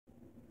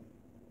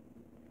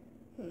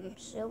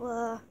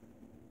No,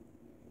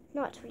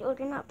 what are you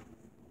looking up?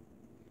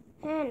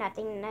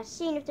 Nothing.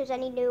 Seeing if there's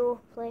any new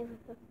flavor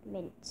of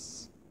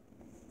mints.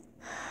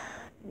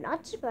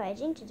 Not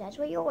surprising, since that's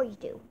what you always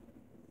do.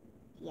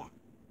 Yeah.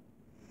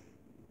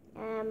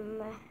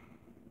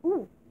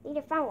 Ooh, I think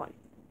I found one.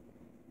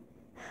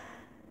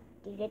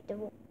 Did you get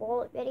the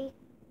wallet ready?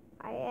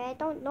 I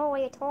don't know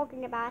what you're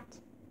talking about.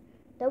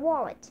 The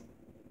wallet.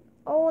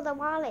 Oh, the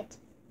wallet.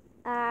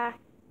 I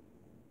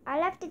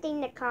left it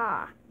in the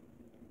car.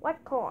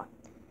 What car?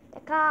 The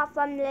car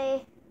from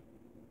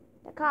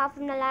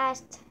the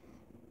last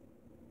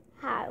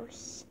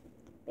house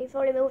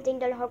before we moved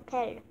into the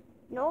hotel.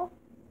 No?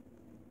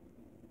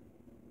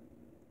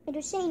 And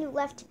you're saying you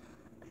left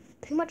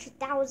pretty much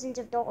thousands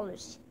of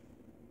dollars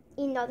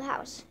in the other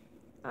house.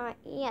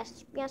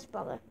 Yes,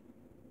 brother.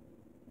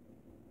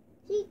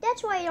 See,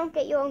 that's why you don't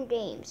get your own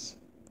games.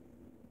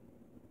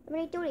 When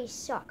they do, they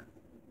suck.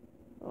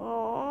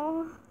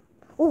 Oh,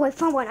 I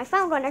found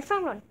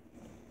one.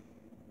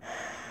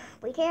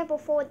 We can't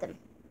afford them.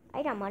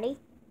 I got money.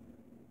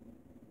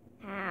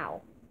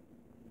 How?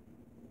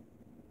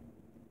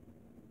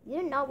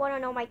 You do not want to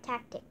know my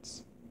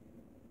tactics.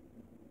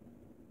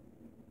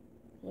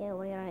 Yeah,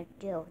 what are you gonna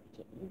do?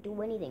 You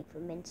do anything for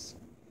mints.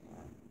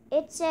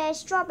 It's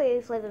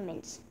strawberry flavored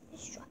mints.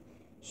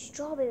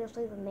 Strawberry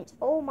flavored mints.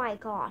 Oh my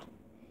god.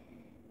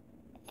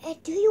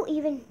 Do you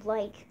even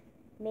like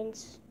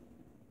mints?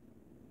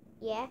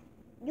 Yeah?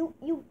 You.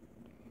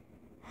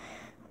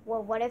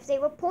 Well, what if they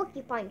were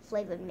porcupine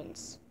flavored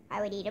mints?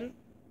 I would eat them.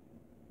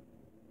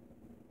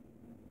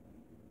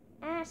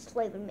 Ass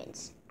flavored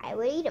mints. I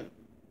would eat them.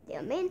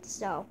 They're mints,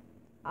 so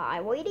I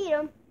would eat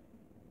them.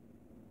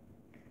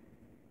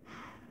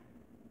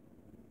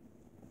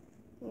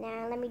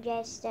 Now let me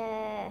just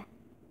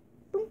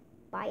boom,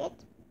 buy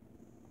it.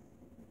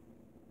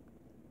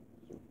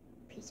 You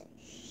piece of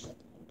shit!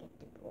 Get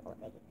the ball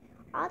already.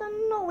 I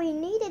don't know. We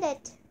needed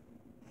it.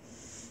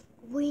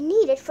 We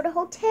need it for the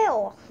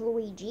hotel,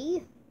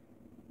 Luigi.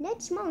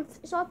 Next month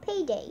is our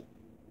payday.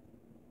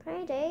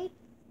 Payday?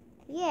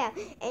 Yeah,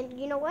 and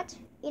you know what?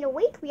 In a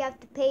week we have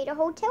to pay the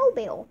hotel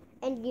bill.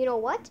 And you know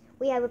what?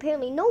 We have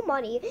apparently no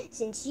money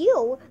since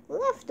you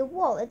left the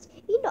wallet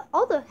in the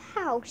other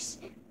house.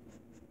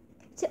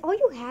 So are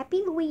you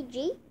happy,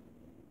 Luigi?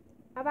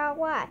 About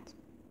what?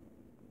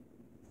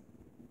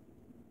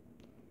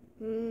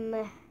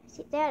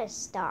 See, that is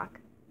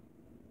stock.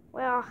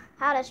 Well,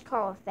 I'll just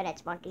call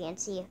FedEx Monkey and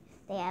see if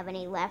they have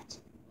any left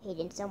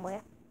hidden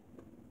somewhere.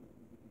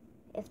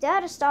 If they're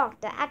out of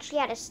stock, they're actually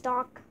out of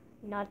stock.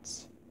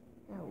 Nuts.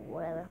 Oh,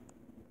 whatever.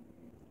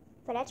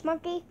 FedEx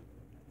Monkey?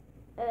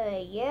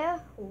 Yeah?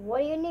 What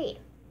do you need?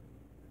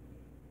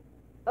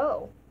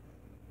 Oh,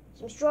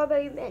 some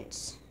strawberry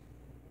mints.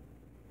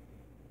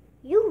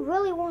 You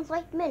really won't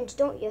like mints,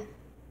 don't you?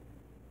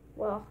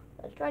 Well,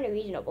 that's kind of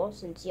reasonable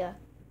since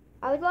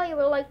I would thought you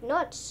would like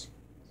nuts,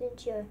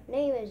 since your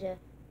name is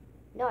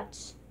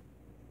Nuts.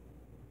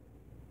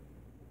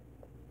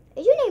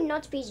 Is your name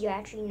Nuts because you're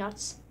actually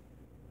nuts?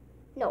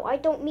 No, I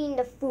don't mean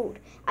the food.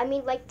 I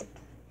mean like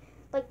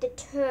the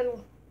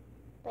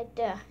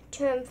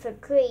term for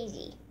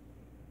crazy.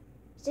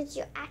 Since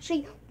you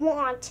actually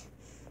want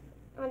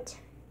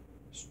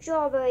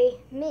strawberry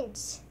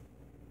mints,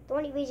 the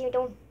only reason we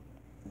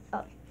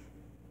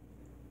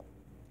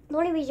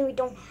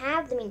don't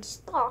have them in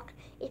stock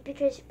is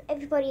because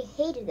everybody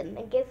hated them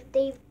and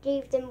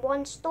gave them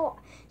 1 star,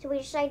 so we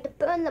decided to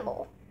burn them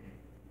all.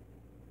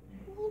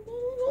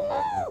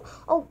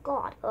 Oh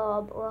God!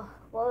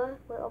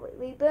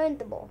 We burned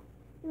them all.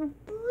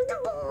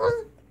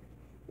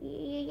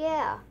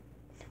 Yeah.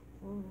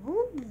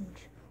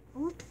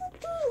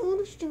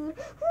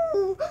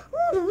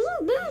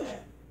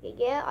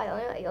 Yeah,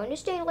 I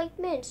understand like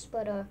mints,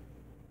 but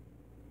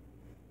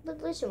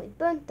listen, we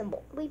burnt them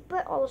all. We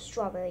burnt all the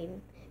strawberry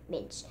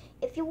mints.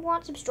 If you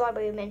want some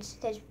strawberry mints,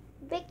 just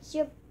mix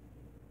your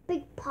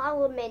big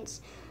pile of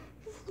mints.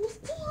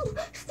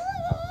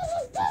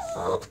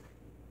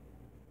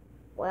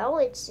 Well,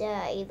 it's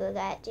either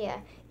that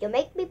you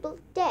make people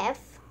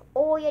deaf,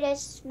 or you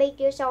just make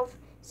yourself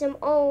some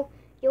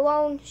your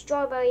own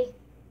strawberry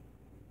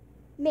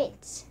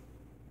mints.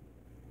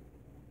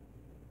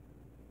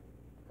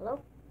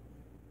 Hello?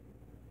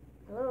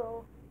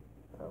 Hello?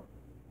 Oh.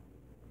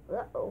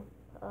 Uh-oh.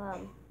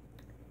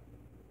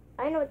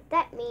 I know what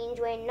that means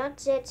when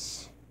Nuts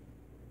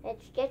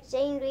gets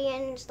angry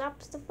and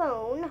stops the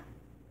phone.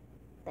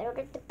 Better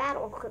get the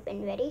battle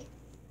equipment ready.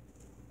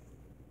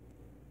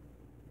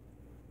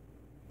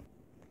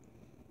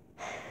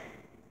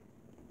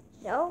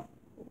 So,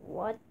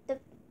 what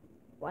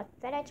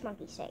FedEx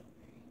Monkey say?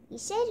 He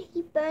said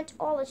he burnt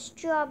all the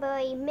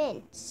strawberry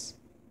mints.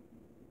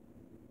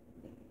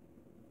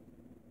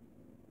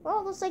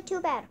 Well, looks like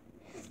too bad.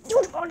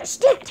 You don't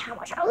understand how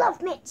much I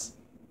love mints.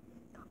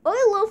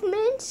 I love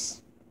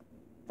mints.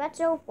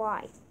 Fatso,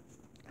 why?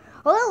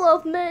 I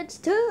love mints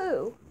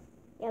too.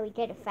 Yeah, we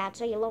get it,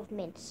 Fatso. You love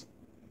mints.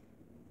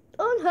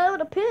 I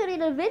haven't appeared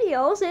in a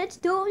video since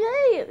 2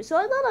 years, so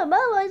I thought I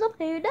might as up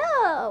here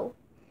now.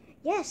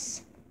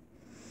 Yes.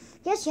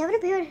 Yes, you haven't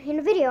appeared in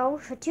a video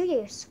for 2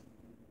 years.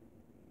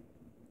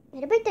 You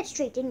had to break that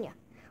straight, didn't you?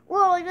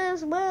 Well, I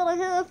just, I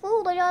had a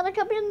food. I gotta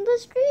come in the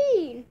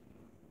screen.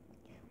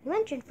 You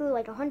mentioned food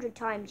like 100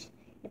 times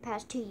in the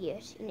past 2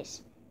 years in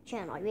this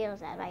channel. I realize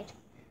that, right?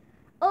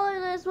 Oh,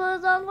 this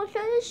was on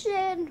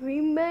location,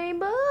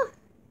 remember?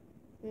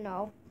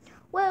 No.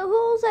 Well,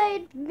 who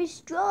said me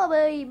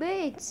strawberry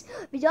mints?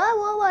 Because I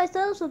want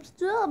myself some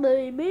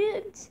strawberry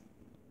mints.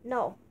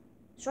 No.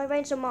 Strawberry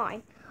mints are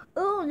mine.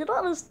 Oh, you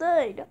don't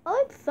understand.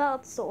 I'm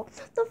Fatso,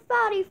 the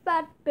fatty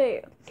fat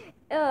bear.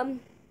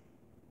 I'm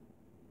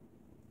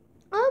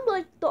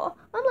like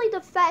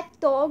the fat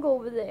dog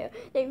over there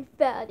named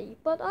Fatty,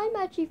 but I'm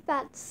actually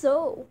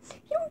Fatso.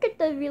 You don't get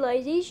the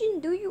realization,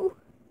 do you?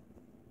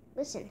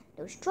 Listen,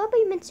 those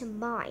strawberry mints are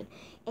mine,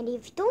 and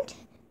if you don't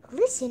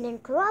listen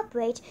and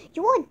cooperate,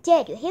 you are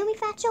dead. You hear me,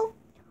 Fatso?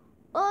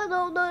 I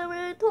don't know what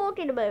you're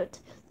talking about.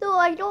 No,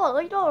 I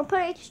don't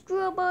put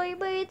strawberry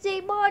mints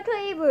in my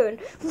table.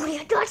 What are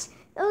you got?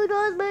 I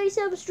got me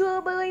some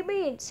strawberry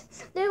mints.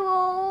 They're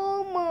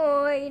all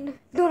mine.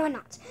 No, they're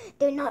not.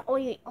 They're not all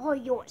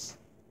yours.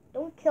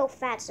 Don't kill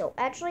Fatso.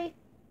 Actually,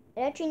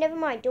 never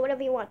mind. Do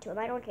whatever you want to him.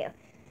 I don't care.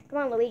 Come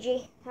on,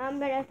 Luigi. I'm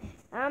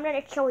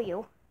gonna kill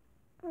you.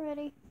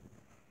 Already.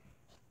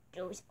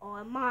 Those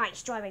are my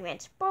strawberry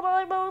mints. But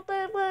I bought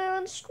them fair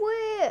and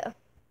square.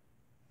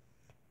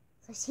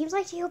 So it seems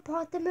like you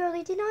bought them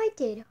earlier than I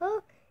did, huh?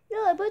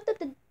 No, I bought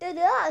them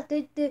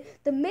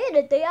the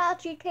minute they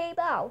actually came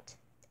out.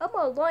 I'm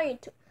online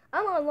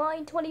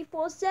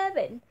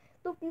 24/7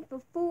 looking for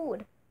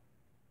food.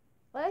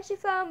 I actually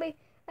found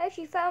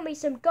me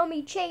some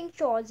gummy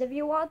chainsaws if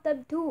you want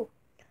them too.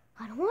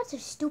 I don't want some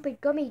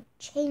stupid gummy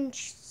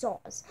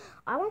chainsaws.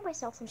 I want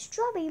myself some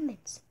strawberry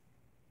mints.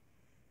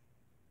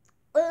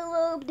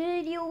 Well,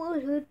 did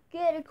you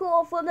get a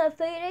call from that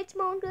Phoenix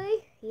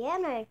monkey? Yeah,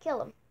 I'm gonna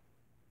kill him.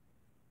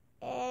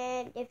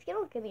 And if you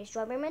don't give me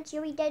strawberry mints,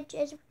 you'll be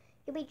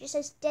just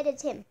as dead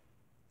as him.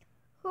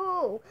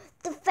 Who?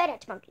 The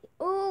FedEx monkey.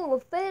 Oh,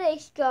 the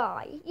FedEx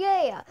guy.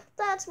 Yeah,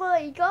 that's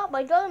why he got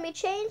my gummy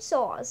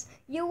chainsaws.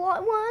 You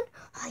want one?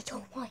 I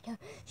don't want your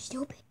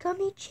stupid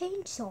gummy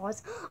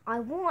chainsaws. I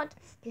want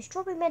your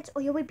strawberry mints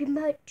or you will be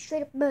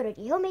straight up murdered.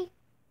 You hear me?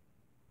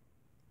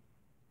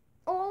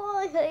 All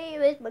I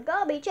hear is my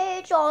gummy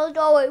chainsaws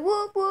going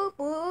whoop whoop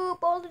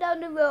whoop all down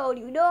the road,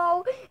 you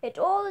know? It's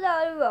all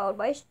down the road.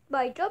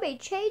 My gummy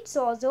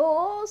chainsaws are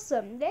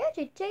awesome. They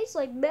actually taste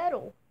like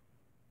metal.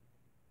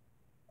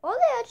 Are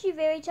they actually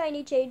very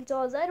tiny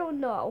chainsaws? I don't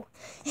know.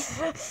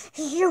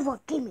 You will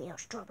give me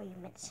those strawberry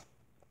mints.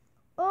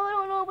 I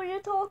don't know what you're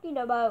talking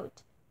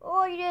about.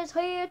 Oh, you're just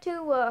here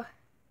to,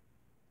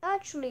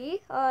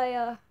 actually,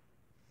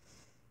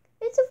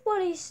 it's a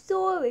funny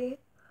story.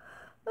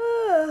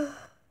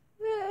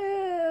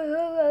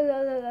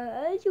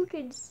 As you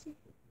can see,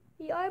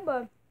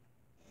 I'm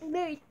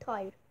very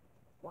tired.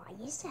 Why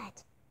is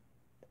that?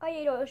 I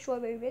ate all the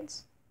strawberry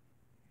mints.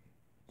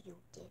 You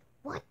did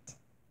what?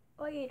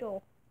 I ate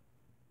all.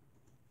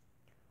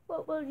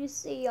 Well, you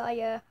see,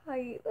 I'm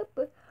very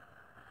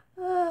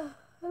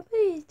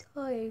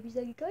tired because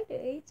I kind of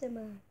ate some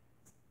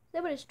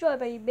of the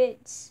strawberry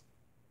mints.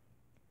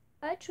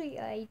 Actually,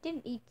 I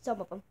didn't eat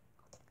some of them.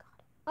 Oh, thank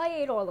God. I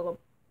ate all of them.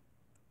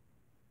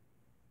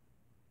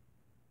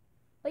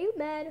 Are you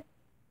mad?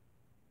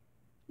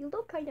 You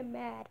look kind of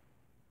mad.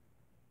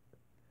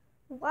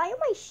 Why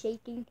am I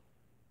shaking?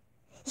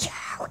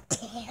 How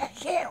dare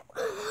you!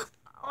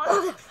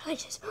 All the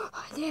places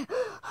are there.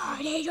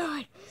 Are they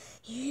gone?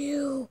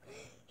 You.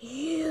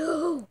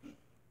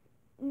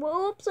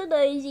 Whoops a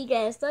daisy,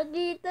 guess I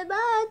did the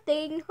bad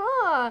thing,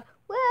 huh?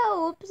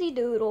 Well, oopsie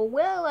doodle.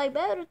 Well, I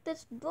better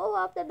just blow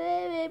off the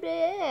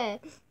blah.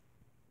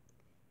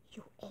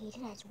 You ate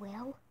it as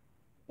well?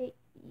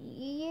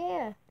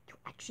 Yeah. You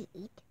actually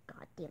eat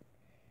goddamn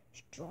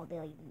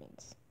strawberry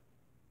mints.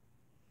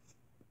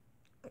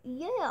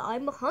 Yeah,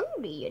 I'm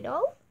hungry, you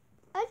know?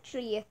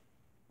 Actually,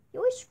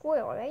 you're a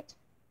squirrel, right?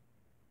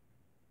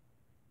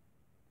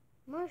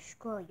 I'm not a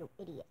squirrel, you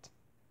idiot.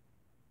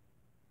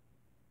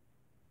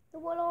 So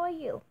what are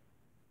you?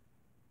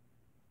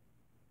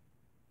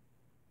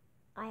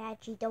 I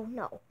actually don't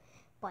know.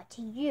 But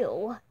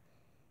you,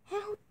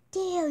 how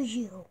dare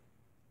you?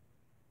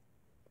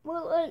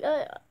 Well,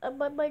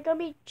 my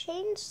gummy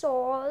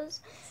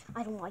chainsaws.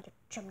 I don't want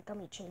your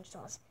gummy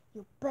chainsaws.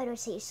 You better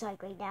say sorry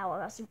right now,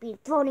 or else you're being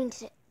thrown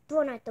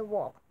at the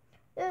wall.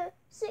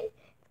 See,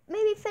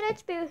 maybe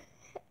FedEx, maybe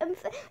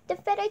the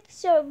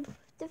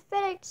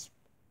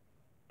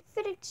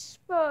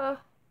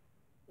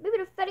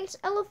FedEx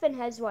elephant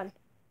has one.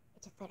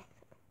 It's a FedEx.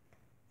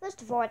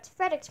 First of all, it's a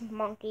FedEx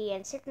monkey,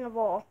 and second of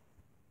all,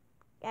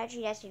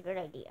 actually, that's a good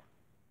idea.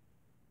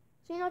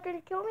 So you're not gonna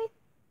kill me?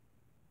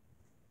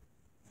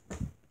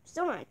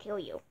 Still not kill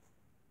you.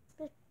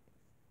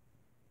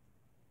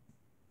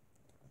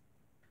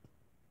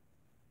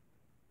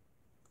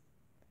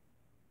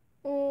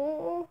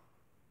 Oh,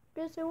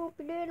 guess I won't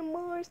be getting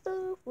more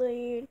stuff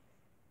later.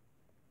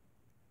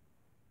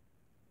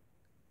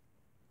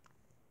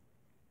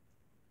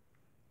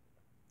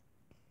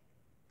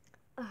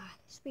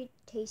 Sweet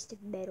taste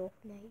of metal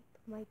when I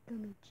put my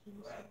gummy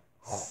cheese.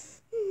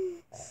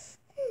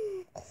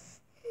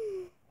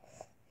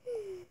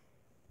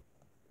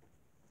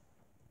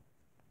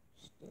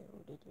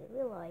 Still, did you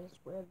realize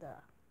where the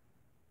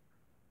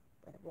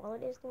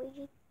wallet is,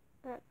 Luigi?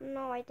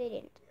 No, I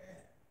didn't.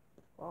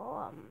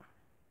 Why?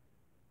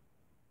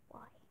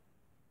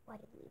 Why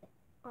did you leave it?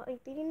 I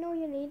didn't know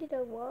you needed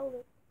a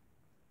wallet.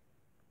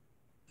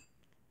 Do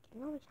you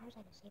know how many times I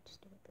had to say to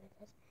stupid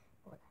princess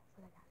for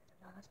the $1,000,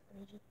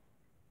 Luigi?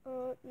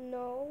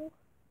 No.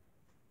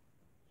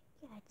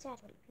 Yeah,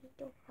 exactly. We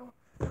don't have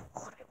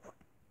what I want.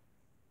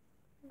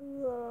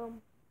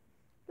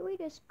 Do we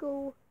just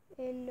go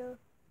and,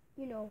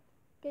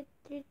 get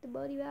the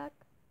money back?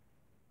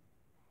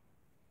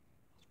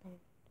 It's been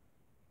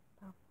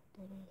about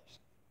 3 years.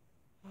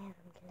 I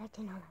haven't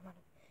collected all that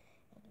money.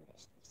 And you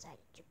just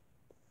decided to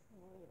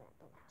leave at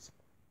the last.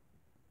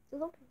 So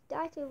look,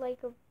 that's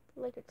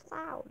like a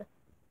cloud.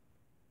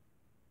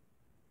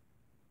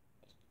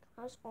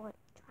 Clouds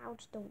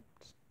don't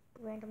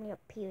randomly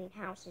appear in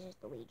houses,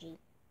 Luigi.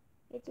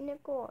 It's in a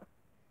car.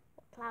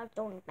 Clouds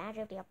don't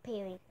magically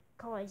appear in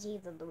cars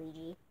either,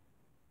 Luigi.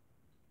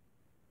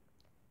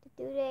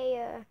 Do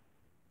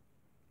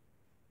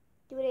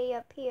they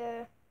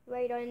appear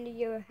right under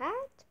your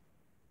hat?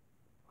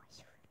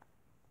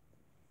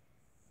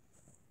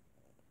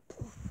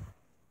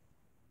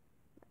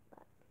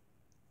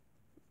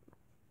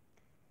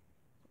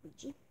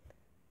 Luigi, you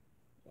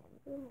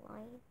haven't been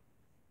lying.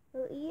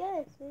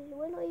 Yes, it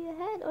went on your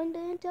head on the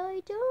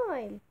entire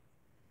time.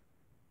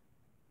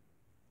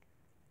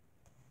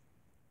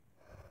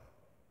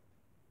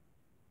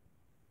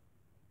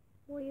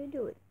 What are you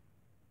doing?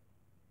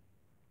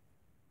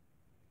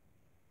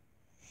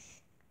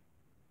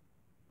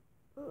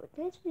 Oh,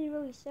 this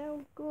really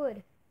sounds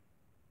good.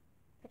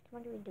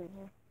 What are we doing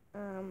here?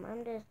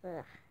 I'm just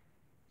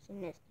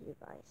saying this to you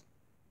guys.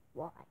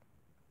 Why?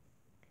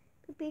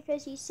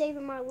 Because he's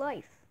saving my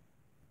life.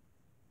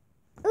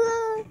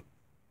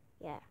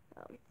 Yeah.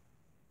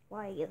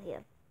 Why are you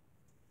here?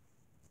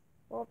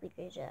 Well,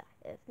 because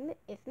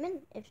if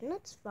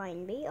Nuts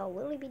find me, I'll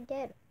literally be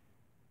dead.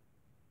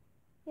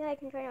 Yeah, I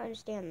can try to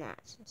understand that,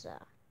 since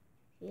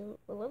he will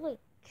literally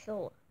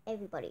kill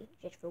everybody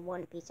just for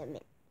one piece of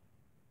mint.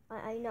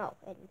 I know,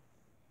 and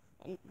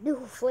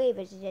new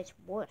flavors is just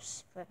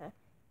worse for her.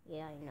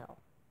 Yeah, I know.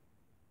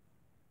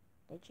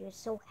 Like, she was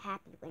so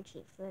happy when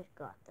she first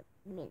got the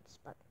mints,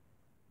 but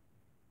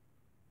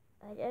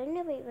I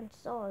never even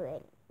saw her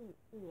yet.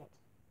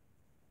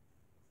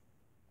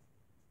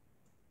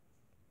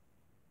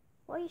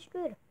 Well, you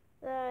screwed.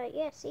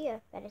 Yeah, see ya,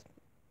 Fetish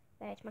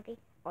Monkey.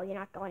 Oh, you're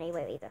not going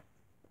anywhere either.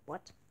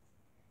 What?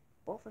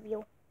 Both of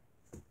you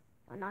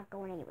are not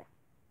going anywhere.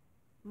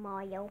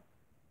 Mario,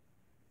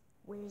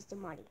 where's the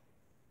money?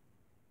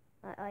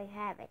 I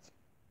have it.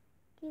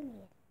 Give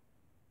me it.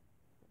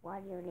 Why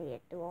do you need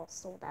it? They're all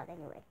sold out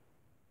anyway.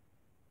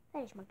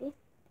 Fetish Monkey.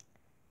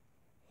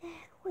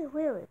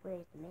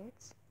 Where's the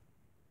mints?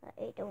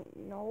 I don't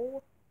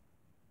know.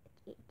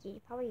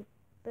 You probably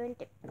burnt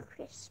the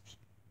crisps.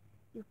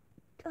 You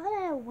gotta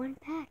have one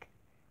pack.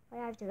 I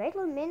have the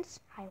regular mints.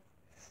 I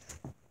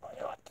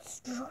want the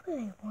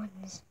strawberry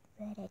ones,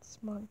 Fetish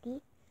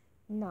Monkey.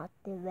 Not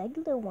the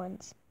regular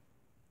ones.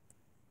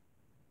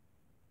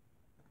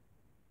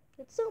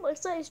 It's so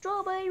much like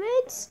strawberry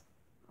mints.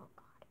 Oh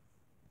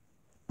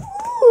God.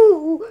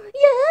 Ooh,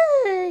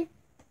 yay!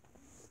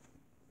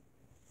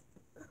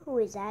 Who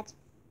is that?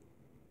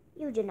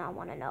 You do not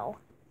want to know.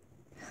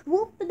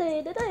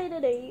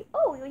 Whoop-a-day-da-day-da-day.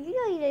 Oh,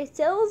 you need to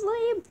tell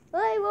Slim.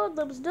 I want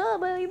them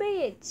strawberry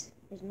mints.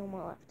 There's no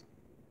more left.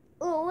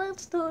 Oh,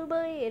 let's turn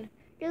my in.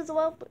 Just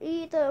want to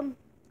eat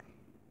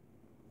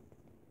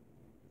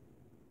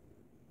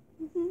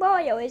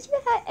Mario, is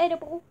your hat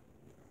edible?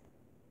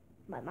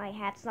 My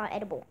hat's not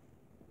edible.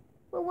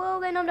 Well,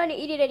 then I'm gonna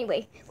eat it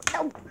anyway.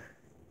 Oh.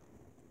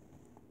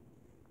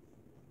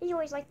 Is he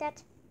always like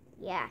that?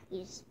 Yeah,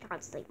 he's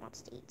constantly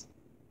wants to eat.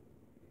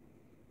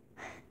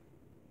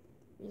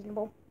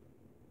 Reasonable.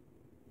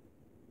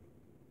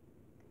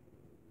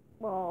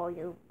 Well,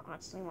 you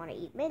constantly want to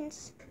eat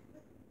mints.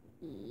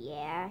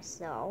 Yeah,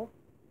 so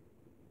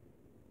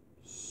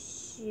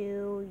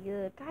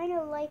you're kind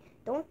of like,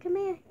 don't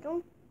compare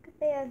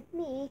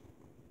me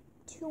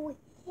to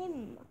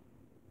him.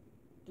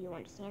 Do you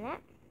understand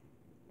that?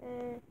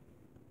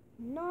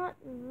 Not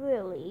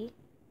really.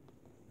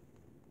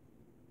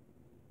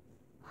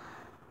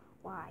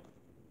 Why?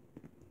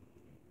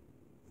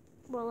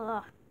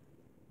 Well,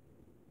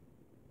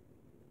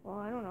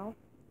 I don't know.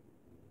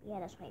 Yeah,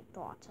 that's what I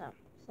thought.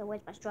 So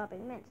where's my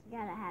strawberry mints? You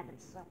gotta have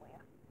it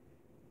somewhere.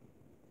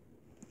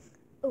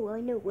 Oh,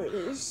 I know where it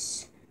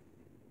is.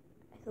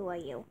 Who are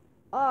you?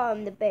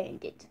 I'm the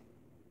bandit.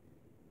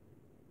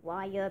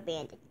 Why you're a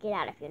bandit? Get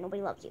out of here.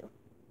 Nobody loves you.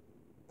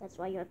 That's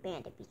why you're a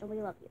bandit, because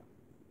nobody loves you.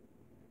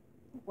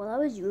 Well, I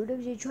was rude. I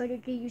was just trying to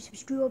get you some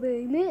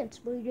strawberry mints,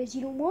 but I guess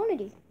you don't want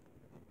any.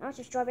 I want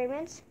some strawberry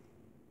mints.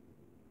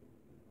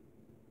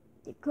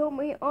 They come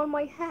on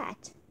my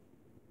hat.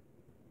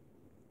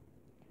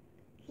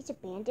 He's a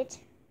bandit.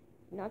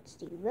 nuts.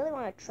 Do you really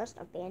want to trust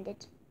a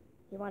bandit?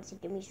 He wants to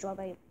give me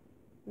strawberry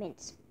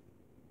mints.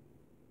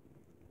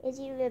 Is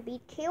he to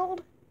be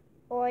killed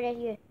or is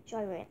he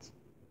strawberry mints?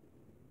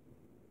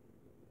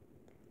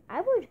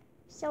 I would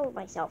sell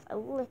myself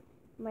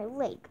my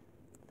leg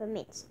for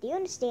mints. Do you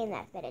understand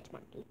that, fat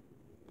monkey?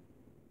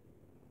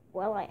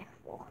 Well, I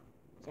was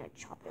gonna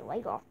chop your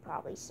leg off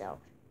probably, so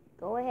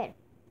go ahead.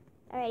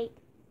 Alright.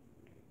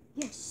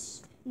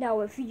 Yes.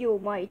 Now if you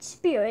my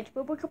spirit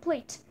will be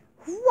complete.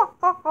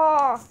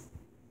 Wah-ha-ha!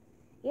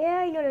 Yeah,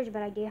 I know there's a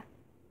bad idea.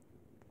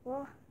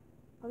 Well,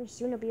 probably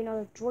soon there'll be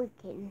another Droid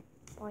Kitten,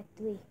 part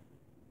 3.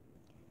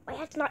 Wait,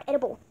 that's not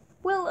edible.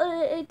 Well,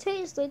 it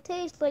tastes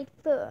like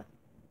fur.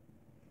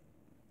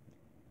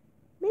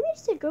 Maybe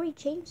it's the gummy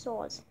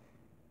chainsaws.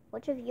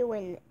 What's with you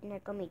in the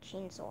gummy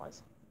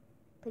chainsaws?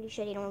 Pretty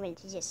sure they don't even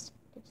exist.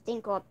 There's a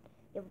thing called,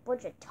 you have a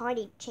bunch of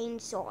tiny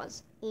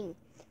chainsaws in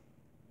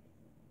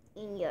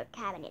your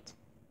cabinet.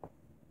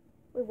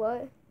 Wait,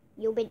 what?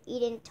 You've been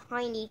eating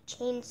tiny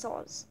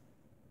chainsaws.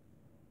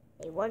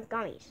 They weren't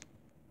gummies.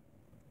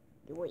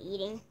 You were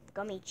eating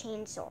gummy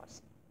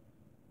chainsaws.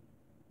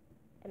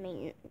 I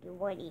mean, you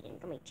weren't eating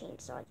gummy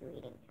chainsaws, you were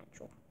eating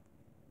actual...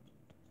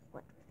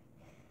 What?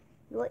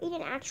 You were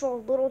eating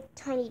actual little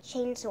tiny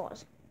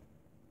chainsaws.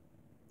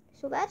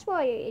 So that's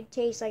why it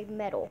tastes like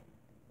metal.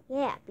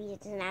 Yeah, because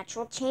it's an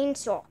actual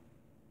chainsaw.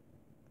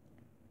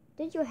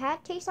 Did your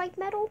hat taste like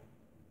metal?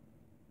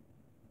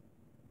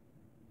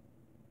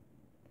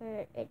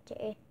 It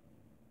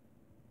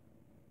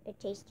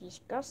tastes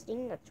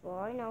disgusting, that's all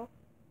I know.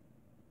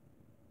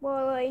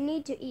 Well, I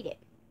need to eat it.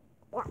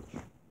 Watch.